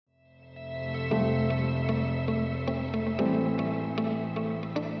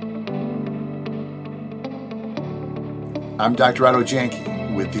I'm Dr. Otto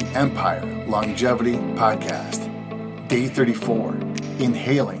Janke with the Empire Longevity Podcast, Day 34,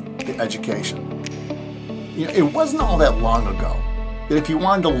 Inhaling the Education. It wasn't all that long ago that if you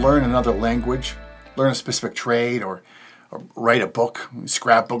wanted to learn another language, learn a specific trade, or write a book,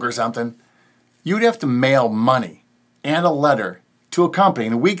 scrapbook or something, you'd have to mail money and a letter to a company,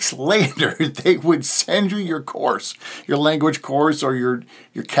 and weeks later they would send you your course, your language course, or your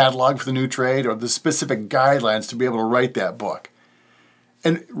catalog for the new trade, or the specific guidelines to be able to write that book.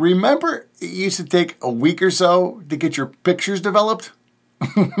 And remember, it used to take a week or so to get your pictures developed?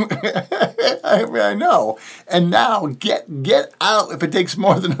 I know. And now, get out if it takes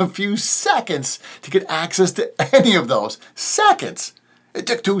more than a few seconds to get access to any of those. Seconds! It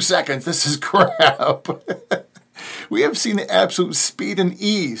took 2 seconds. This is crap. We have seen the absolute speed and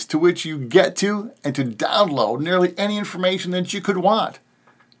ease to which you get to and to download nearly any information that you could want.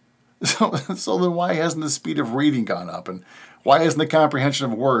 So then why hasn't the speed of reading gone up? And why hasn't the comprehension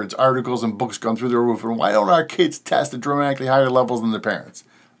of words, articles, and books gone through the roof? And why don't our kids test at dramatically higher levels than their parents?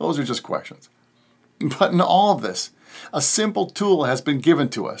 Those are just questions. But in all of this, a simple tool has been given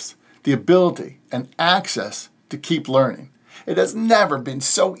to us, the ability and access to keep learning. It has never been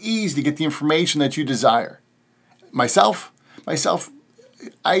so easy to get the information that you desire. Myself,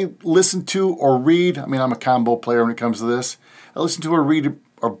 I listen to or read, I'm a combo player when it comes to this. I listen to or read,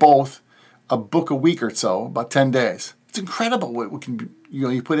 or both, a book a week or so, about 10 days. It's incredible what can,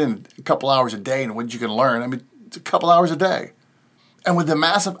 you put in a couple hours a day and what you can learn. It's a couple hours a day. And with the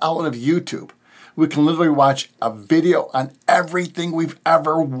massive outlet of YouTube, we can literally watch a video on everything we've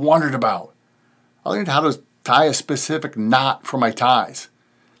ever wondered about. I learned how to tie a specific knot for my ties,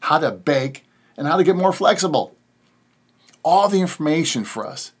 how to bake, and how to get more flexible. All the information for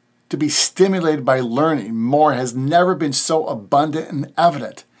us to be stimulated by learning more has never been so abundant and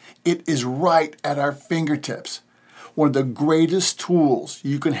evident. It is right at our fingertips. One of the greatest tools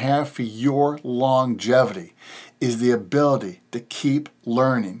you can have for your longevity is the ability to keep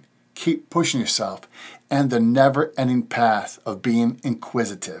learning, keep pushing yourself, and the never-ending path of being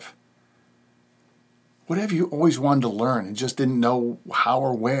inquisitive. What have you always wanted to learn and just didn't know how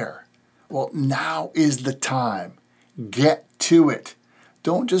or where? Well, now is the time. Get to it.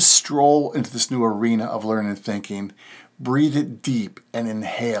 Don't just stroll into this new arena of learning and thinking. Breathe it deep and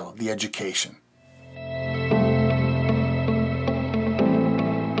inhale the education.